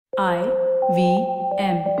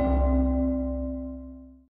IVM.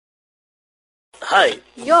 Hi,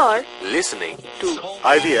 You're listening to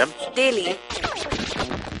IVM. daily.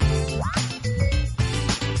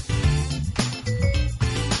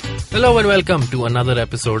 Hello and welcome to another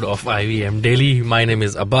episode of IVM Daily. My name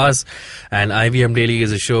is Abbas, and IVM Daily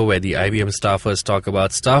is a show where the IVM staffers talk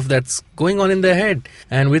about stuff that's going on in their head.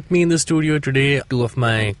 And with me in the studio today, two of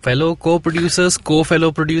my fellow co-producers,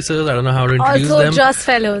 co-fellow producers, I don't know how to introduce Also them. just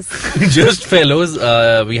fellows. Just fellows.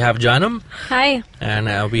 We have Janam Hi.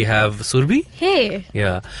 and we have Surbi. Hey.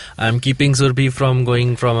 Yeah, I'm keeping Surbi from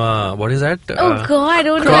going from what is that? Oh God, I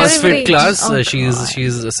don't know. CrossFit everybody. class. Oh,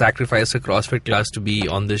 She's sacrificed her CrossFit class to be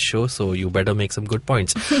on this show, so you better make some good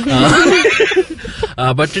points.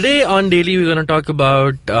 But today on Daily, we're going to talk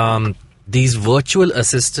about these virtual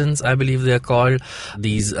assistants, I believe they're called.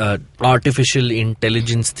 These artificial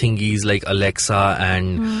intelligence thingies like Alexa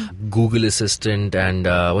and Google Assistant and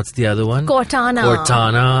what's the other one?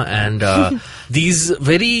 Cortana. And these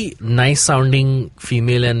very nice sounding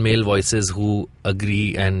female and male voices who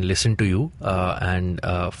agree and listen to you and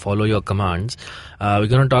follow your commands. We're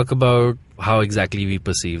going to talk about how exactly we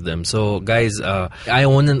perceive them. So guys, I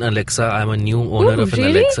own an Alexa. I'm a new owner of an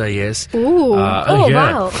really? Alexa, yes. Ooh. Oh, yeah.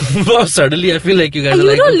 wow. Wow, suddenly I feel like you guys are You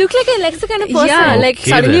like... don't look like an Alexa kind of person. Yeah, like Okay,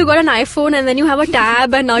 suddenly then. you got an iPhone and then you have a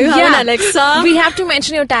tab and now you have an Alexa. We have to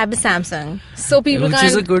mention your tab is Samsung, so people Which can't.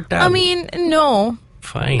 is a good tab. I mean, no.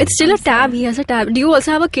 Fine. It's still a tab. He has a tab. Do you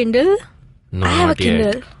also have a Kindle? No, I have a not yet.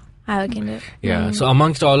 Kindle. I have a Kindle. Yeah, so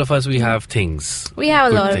amongst all of us, we have things. We have a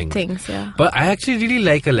Good lot things. of things, yeah. But I actually really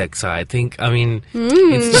like Alexa. I mean,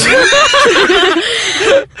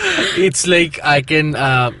 it's like I can.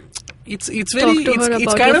 It's very. Talk to her It's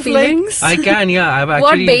about kind your of feelings. like I can. Yeah, I've What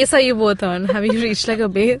actually. base are you both on? Have you reached like a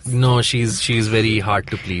base? No, she's very hard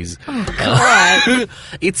to please. Oh God.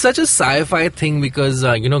 It's such a sci-fi thing because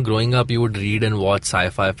growing up, you would read and watch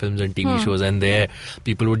sci-fi films and TV shows, and there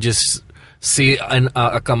people would just say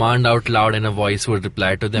a command out loud and a voice would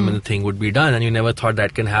reply to them and the thing would be done, and you never thought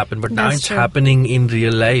that can happen, but now That's it's true. happening in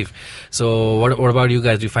real life. So what about you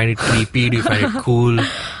guys? Do you find it creepy? Do you find it cool?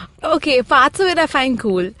 Okay, parts of it I find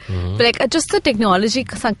cool. But like just the technology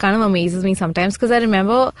kind of amazes me sometimes because I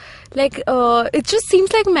remember like it just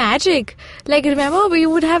seems like magic. Like remember we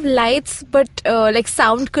would have lights but like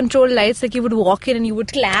sound control lights, like you would walk in and you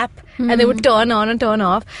would clap and they would turn on and turn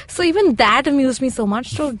off. So even that amused me so much.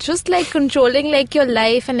 So just like controlling like your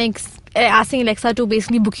life and like asking Alexa to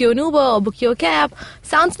basically book you an Uber or book your cab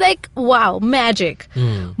sounds like wow, magic.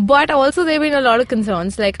 But also there have been a lot of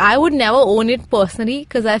concerns. Like I would never own it personally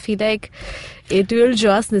because I feel like it will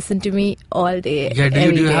just listen to me all day. Yeah, do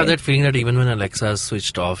every you have day. that feeling that even when Alexa is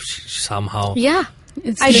switched off, somehow Yeah.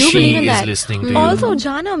 I do she believe in is that. listening to you? Also,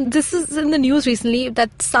 Janam, this is in the news recently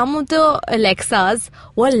that some of the Alexas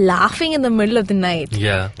were laughing in the middle of the night.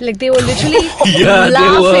 Yeah. Like they were literally Yeah,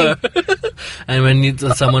 laughing. they were. And when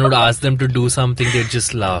someone would ask them to do something, they'd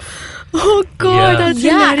just laugh. Oh God, Yeah. that's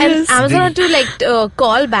Yeah, hilarious. and Amazon had to like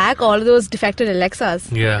call back all of those defected Alexas.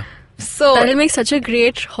 Yeah. So That'll make such a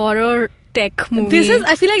great horror tech movie.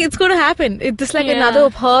 I feel like it's going to happen. It's just like Yeah. another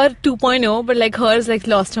Her 2.0, but like hers like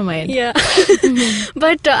lost her mind. Yeah.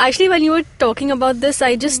 But actually, when you were talking about this,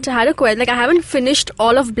 I just had a question. Like, I haven't finished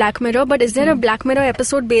all of Black Mirror, but is there a Black Mirror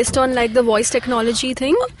episode based on like the voice technology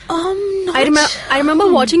thing? I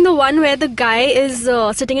remember watching the one where the guy is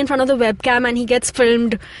sitting in front of the webcam and he gets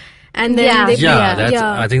filmed, and then Yeah. they Yeah, that's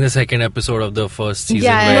yeah. I think the second episode of the first season.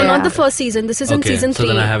 Yeah, where, No, yeah. not the first season. This is in okay, season 3.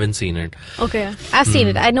 so then I haven't seen it. Okay. I've seen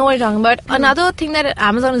it. I know what you're talking about. Another thing that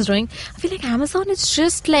Amazon is doing, I feel like Amazon is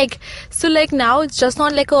just like, so like now it's just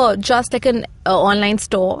not like an online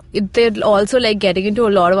store. They're also like getting into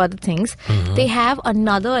a lot of other things. They have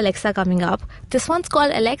another Alexa coming up. This one's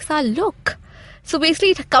called Alexa Look. So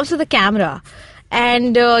basically it comes with a camera.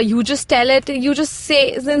 And you just tell it, you just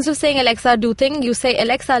say, instead of saying Alexa do thing, you say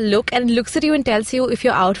Alexa look, and it looks at you and tells you if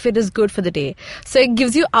your outfit is good for the day. So it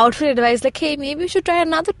gives you outfit advice like, hey, maybe you should try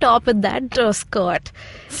another top with that skirt.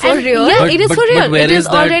 For real? Yeah, But- it is but- for real. But where It is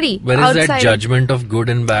that, already Where is outside. that judgment of good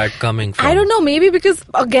and bad coming from? I don't know, maybe because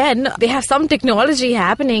again they have some technology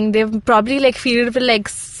happening. They've probably like filled it with like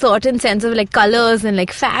certain sense of like colors and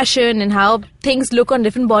like fashion and how things look on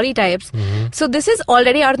different body types. So this is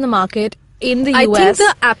already out in the market in the I US. think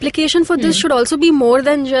the application for this should also be more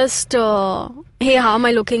than just hey, how am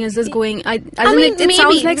I looking? Is this going? I mean, it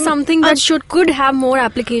sounds maybe. like something that could have more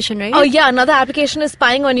application, right? Oh yeah, another application is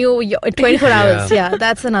spying on you 24 hours. Yeah,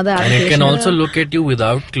 that's another And application. it can also look at you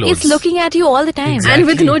without clothes. It's looking at you all the time. Exactly. And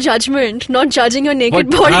with no judgment, not judging your naked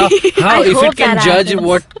But body. how I if hope it can that judge happens.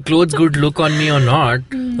 what clothes good look on me or not,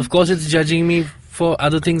 of course it's judging me for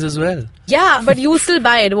other things as well. Yeah, but you still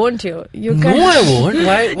buy it, won't you? You No, I won't.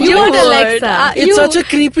 Why? You why? would, Alexa. It's such a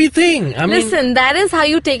creepy thing. I mean, Listen, that is how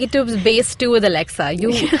you take it to base 2 with Alexa.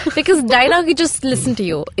 You because dialogue you just listen to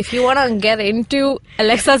you. If you wanna get into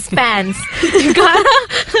Alexa's pants, you gotta.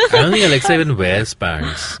 I don't think Alexa even wears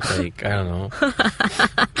pants. Like, I don't know.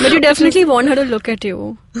 But you definitely want her to look at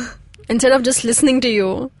you instead of just listening to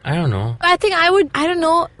you. I don't know. I think I would. I don't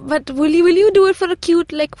know, but will you do it for a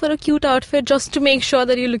cute outfit just to make sure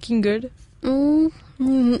that you're looking good?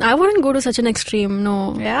 I wouldn't go to such an extreme.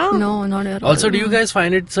 No. Yeah? No, not at all. Also, do you guys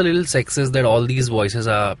find it's a little sexist that all these voices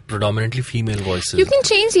are predominantly female voices? You can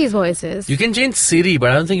change these voices. You can change Siri, but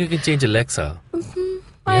I don't think you can change Alexa.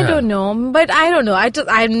 I Yeah. don't know, but I don't know.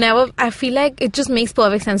 I feel like it just makes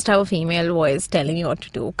perfect sense to have a female voice telling you what to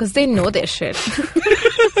do because they know their shit.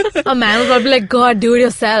 A man would probably be like, God, do it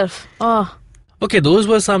yourself. Oh. Okay, those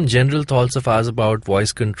were some general thoughts of ours about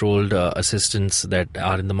voice-controlled assistants that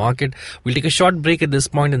are in the market. We'll take a short break at this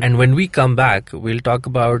point, and when we come back, we'll talk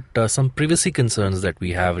about some privacy concerns that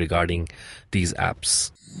we have regarding these apps.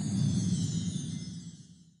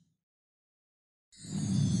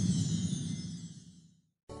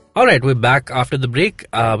 All right, we're back after the break.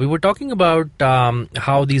 We were talking about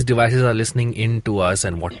how these devices are listening in to us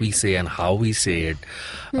and what we say and how we say it.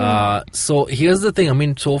 So here's the thing. I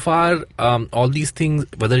mean, so far, all these things,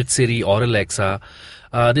 whether it's Siri or Alexa,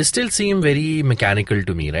 they still seem very mechanical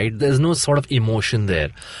to me, right? There's no sort of emotion there.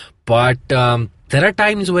 But there are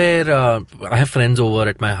times where I have friends over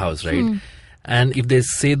at my house, right? And if they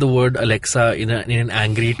say the word Alexa in an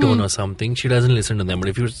angry tone or something, she doesn't listen to them. But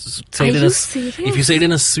if you say it if you say it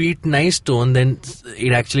in a sweet, nice tone, then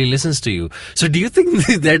it actually listens to you. So do you think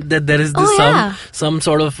that there is this some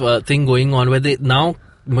sort of thing going on where they now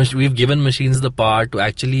we've given machines the power to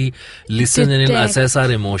actually listen and assess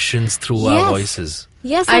our emotions through our voices?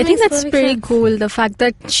 Yes, I think that's perfect pretty sense. cool. The fact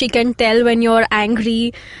that she can tell when you're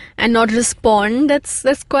angry and not respond, that's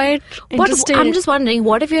quite interesting. But I'm just wondering,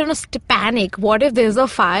 what if you're in a panic? What if there's a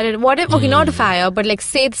fire? What if, okay, not a fire, but like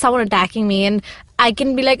say it's someone attacking me and I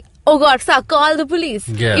can be like, oh God, sir, call the police.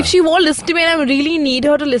 Yeah. If she won't listen to me and I really need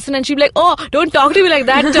her to listen and she'll be like, oh, don't talk to me like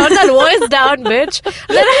that. Turn that voice down, bitch.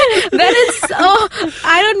 Then it's,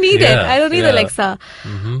 I don't need it. I don't need Alexa.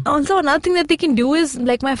 Also, another thing that they can do is,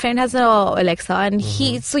 like my friend has a Alexa and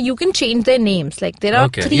so you can change their names. Like there are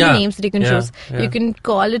 3 names that you can choose. You can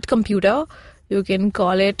call it computer. You can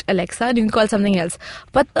call it Alexa, and you can call it something else.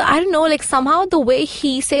 But I don't know, like somehow the way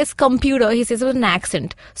he says computer, he says it with an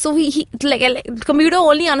accent. So he computer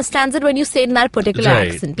only understands it when you say it in that particular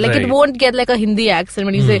accent. Like it won't get like a Hindi accent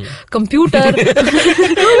when you say computer, which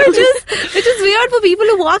is weird for people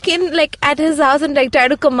who walk in like at his house and like try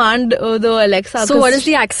to command the Alexa. So what is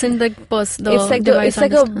the accent the It's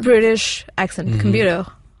like a British accent, computer.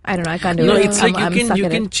 I don't know. I can't do it. No, it's like you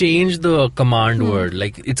can change the command word.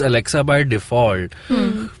 Like it's Alexa by default,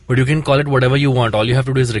 but you can call it whatever you want. All you have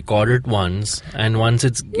to do is record it once, and once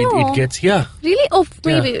it gets Really? Oh,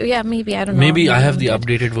 maybe maybe I don't know. Maybe I have the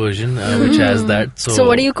updated version which has that. So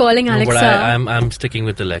what are you calling Alexa? But I'm sticking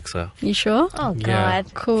with Alexa. You sure? Oh God, Yeah.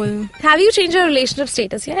 Cool. Have you changed your relationship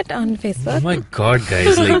status yet on Oh Facebook? my God,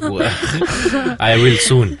 guys! Like, I will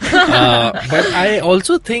soon. But I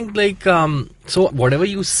also think like so whatever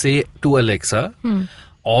you say to Alexa,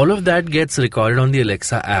 all of that gets recorded on the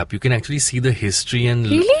Alexa app. You can actually see the history and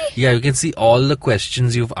Really? Yeah, you can see all the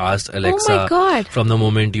questions you've asked Alexa Oh my God. from the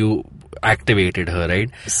moment you activated her, right?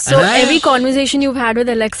 So And every conversation you've had with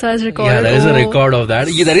Alexa is recorded. yeah, there is a record of that.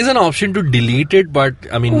 Yeah, there is an option to delete it, but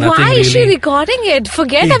I mean nothing Why really. is she recording it?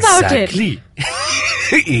 Forget about it. Exactly.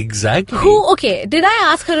 Exactly. Okay, did I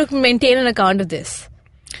ask her to maintain an account of this?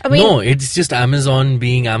 I mean, No, it's just Amazon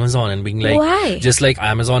being Amazon and being like, Why? just like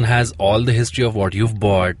Amazon has all the history of what you've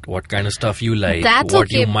bought, what kind of stuff you like, That's what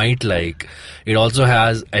okay. you might like. It also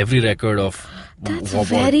has every record of. that's what-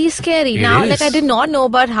 very scary. It Now, is. like I did not know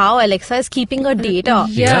about how Alexa is keeping her data.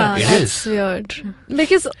 Yeah, it that's is. weird.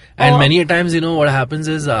 Because And many a times, what happens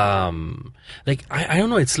is, like I don't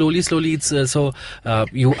know, it's slowly. It's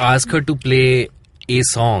you ask her to play a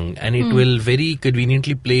song, and it will very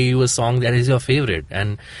conveniently play you a song that is your favorite,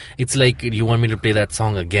 and it's like, you want me to play that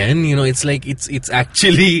song again? It's like it's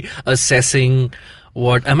actually assessing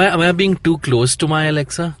what am I being too close to my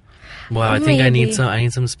Alexa? Wow, I think I need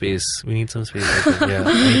some space. We need some space. I think. Yeah,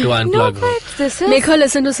 I need to unplug her. but this is Make her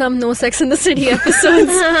listen to some No Sex in the City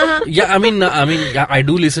episodes. Yeah, I mean, yeah, I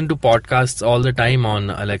do listen to podcasts all the time on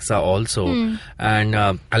Alexa also, and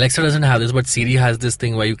Alexa doesn't have this, but Siri has this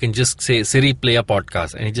thing where you can just say, Siri, play a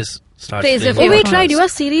podcast, and it just starts Plays your playing Oh wait, podcasts. right. You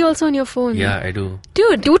have Siri also on your phone. Yeah, I do.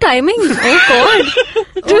 Dude, do timing. Oh god.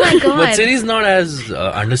 Oh my god. But Siri's not as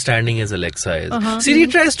understanding as Alexa is. Siri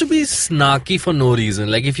tries to be snarky for no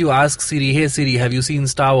reason. Like if you ask Siri, "Hey Siri, have you seen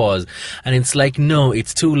Star Wars?" and it's like, "No,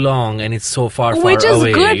 it's too long and it's so far Which is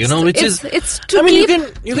away." good. You know, which it's, is. it's to I mean, keep,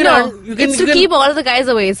 it's to keep all of the guys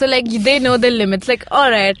away. So like they know their limits. Like all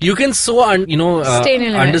right. You can Stay in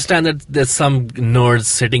your limit. understand that there's some nerds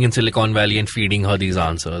sitting in Silicon Valley and feeding her these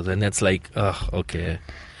answers, and it's like, okay.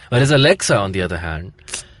 Whereas Alexa, on the other hand,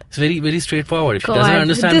 it's very, very straightforward. If she doesn't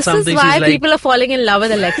understand this something, is why she's like, people are falling in love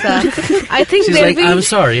with Alexa. I think she's they'll like, be. "I'm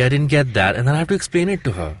sorry, I didn't get that," and then I have to explain it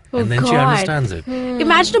to her, Oh, and then she God. understands it.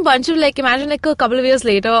 Imagine a couple of years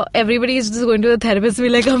later, everybody's just going to the therapist and be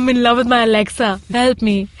like, "I'm in love with my Alexa. Help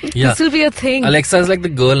me." Yeah. This will be a thing. Alexa is like the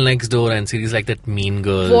girl next door, and Siri's like that mean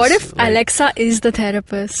girl. What if Alexa is the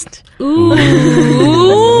therapist? Ooh.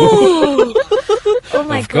 Oh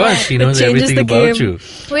my Of god. course, she knows changes everything the about game. you.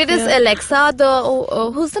 Wait, is Alexa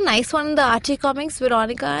who's the nice one in the Archie comics?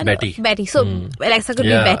 Veronica and Betty. Betty. So Alexa could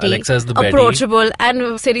Yeah, be Betty. Alexa is the Betty. approachable,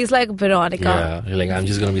 and Siri's like Veronica. Yeah, you're like, I'm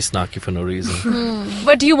just gonna be snarky for no reason.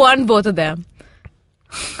 But you want both of them.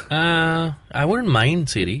 I wouldn't mind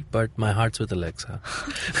Siri, but my heart's with Alexa.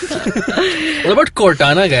 What about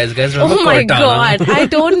Cortana, guys? Guys, remember Oh my Cortana? god! I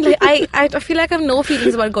don't. I feel like I have no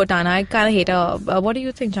feelings about Cortana. I kind of hate her. What do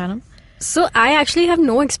you think, Janam? So I actually have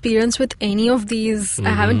no experience with any of these. I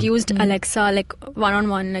haven't used Alexa like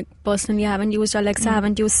one-on-one. Like personally, I haven't used Alexa. I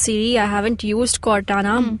haven't used Siri. I haven't used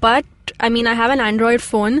Cortana. But I mean, I have an Android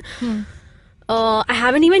phone. I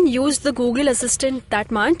haven't even used the Google Assistant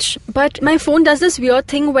that much. But my phone does this weird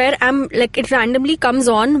thing where I'm like, it randomly comes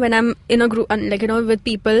on when I'm in a group, like with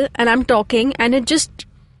people, and I'm talking, and it just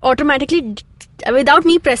automatically, without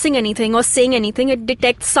me pressing anything or saying anything, it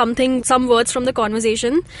detects some words from the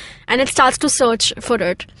conversation, and it starts to search for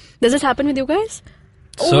it. Does it happen with you guys?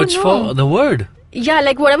 Search for the word. Yeah,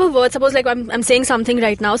 like whatever word. Suppose like I'm saying something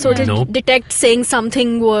right now, so it'll Nope. detect saying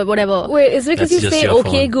something, whatever. Wait, is it because That's you just say your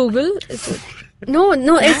 "Okay, phone. Google"? Is it? No,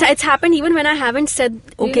 it's happened even when I haven't said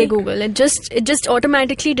 "Okay, Google." It just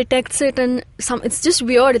automatically detects it, and it's just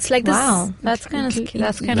weird. It's like this. Wow, that's kind of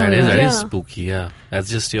That weird. is Yeah. spooky. Yeah, that's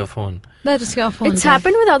just your phone. That is your phone. It's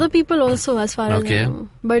happened with other people also, as far as Okay. I know.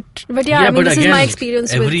 But yeah, I mean, but this again, is my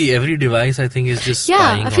experience with. every device I think is just Yeah,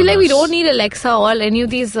 spying I feel on like we us. don't need Alexa or any of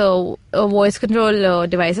these voice control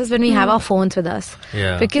devices when we have our phones with us.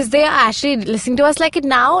 Yeah. Because they are actually listening to us like it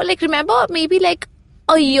now. Like remember, maybe like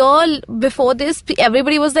a year before this,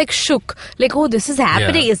 everybody was like shook. Like, oh, this is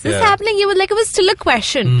happening. Yeah, Is this yeah. happening? It was still a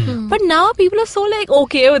question. But now people are so like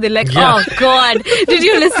okay with it. Like, Yeah. oh God, did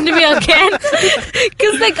you listen to me again?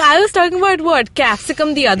 Because like I was talking about what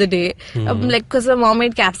capsicum the other day. Like because my mom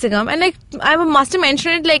made capsicum, and like I must have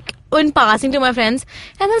mentioned it like in passing to my friends,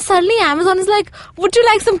 and then suddenly Amazon is like, would you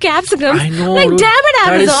like some capsicum? I know. Like, dude. damn it,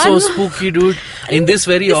 That Amazon. is so spooky, dude. In this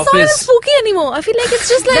very It's not even office. spooky anymore. I feel like it's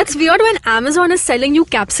just like That's weird when Amazon is selling you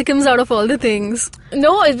capsicums out of all the things.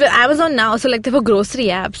 no, it's Amazon now. So like they have a grocery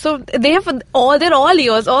app. So they have they're all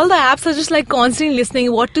ears. All the apps are just like constantly listening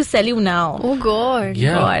what to sell you now. Oh God.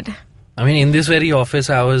 Yeah. God. I mean, in this very office,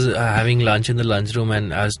 I was having lunch in the lunchroom,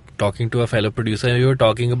 and I was talking to a fellow producer, and we were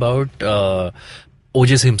talking about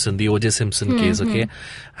O.J. Simpson, the O.J. Simpson case, okay?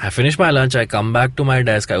 I finish my lunch, I come back to my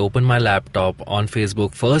desk, I open my laptop, on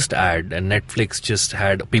Facebook, first ad, and Netflix just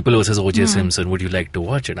had People vs. O.J. Simpson, would you like to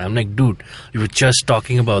watch it? I'm like, dude, we were just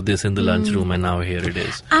talking about this in the lunchroom, and now here it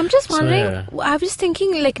is. I'm just So, wondering. yeah. I was just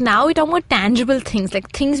thinking, like now we're talking about tangible things, like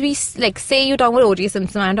things we like. Say you're talking about O.J.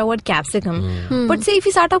 Simpson, I'm talking about capsicum. But say if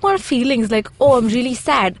we start talking about feelings, like oh, I'm really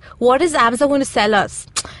sad. What is Amazon going to sell us?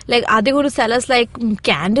 Like, are they going to sell us like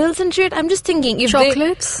candles and shit? I'm just thinking if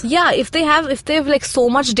Chocolates? if they have like so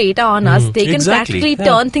much data on us, they can exactly, practically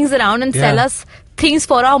yeah. turn things around and sell Yeah. us things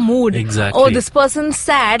for our mood. Exactly. Oh, this person's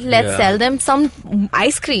sad. Let's Yeah. sell them some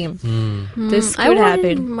ice cream. This I could wouldn't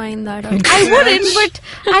happen. mind that. I wouldn't, but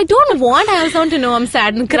I don't want Amazon to know I'm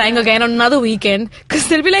sad and crying again on another weekend, because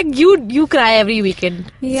they'll be like, you cry every weekend.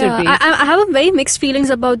 Yeah, Surbhi." I have a very mixed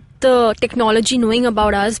feelings about the technology knowing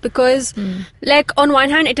about us, because like on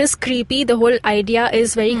one hand it is creepy, the whole idea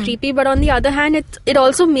is very creepy, but on the other hand it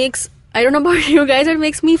also makes, I don't know about you guys, it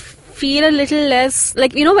makes me feel a little less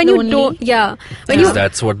like, you know, when Lonely? you don't, when Because you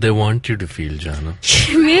that's what they want you to feel, Jana.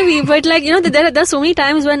 maybe, but like, you know, there's so many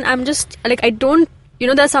times when I'm just like, I don't, you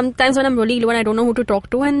know, there's sometimes when I'm really low and I don't know who to talk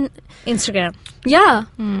to, and Instagram. yeah,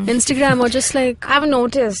 Instagram, or just like, I've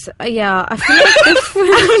noticed, I feel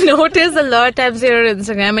like I've noticed a lot of times you're on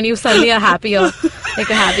Instagram and you suddenly are happier. like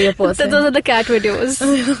a happier So person. those are the cat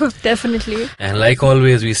videos. Definitely. And like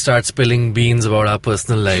always, we start spilling beans about our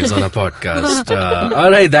personal lives on a podcast.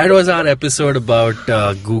 All right, that was our episode about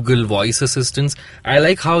Google Voice Assistants. I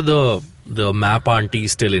like how the map auntie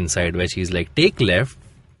is still inside, where she's like, take left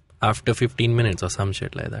after 15 minutes or some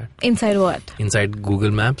shit like that. Inside what? Inside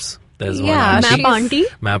Google Maps, there's Yeah, one Map auntie. auntie.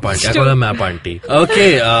 Map auntie. I call her Map auntie.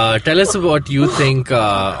 Okay, tell us what you think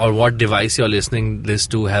or what device you're listening this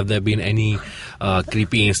to. Have there been any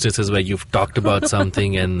creepy instances where you've talked about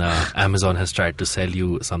something and Amazon has tried to sell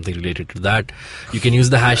you something related to that? You can use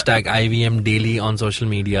the hashtag IVM Daily on social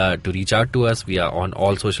media to reach out to us. We are on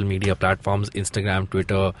all social media platforms, Instagram,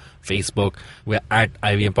 Twitter, Facebook. We're at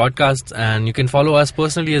IVM Podcasts, and you can follow us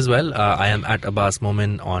personally as well. I am at Abbas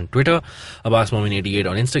Momin on Twitter, Abbas Momin88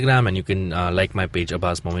 on Instagram, and you can like my page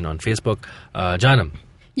Abbas Momin on Facebook. Janam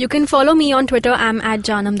You can follow me on Twitter. I'm at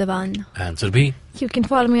Janam Devan. and Surbhi. You can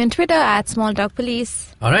follow me on Twitter at Small Dog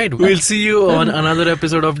Police. All right, we'll see you on another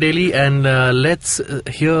episode of Daily, and let's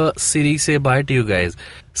hear Siri say bye to you guys.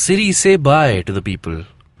 Siri, say bye to the people.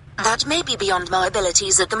 That may be beyond my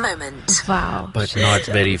abilities at the moment. Wow. But not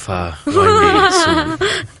very far. One day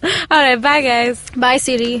soon. All right, bye guys. Bye,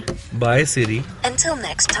 Siri. Bye, Siri. Until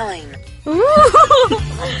next time.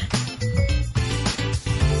 Ooh.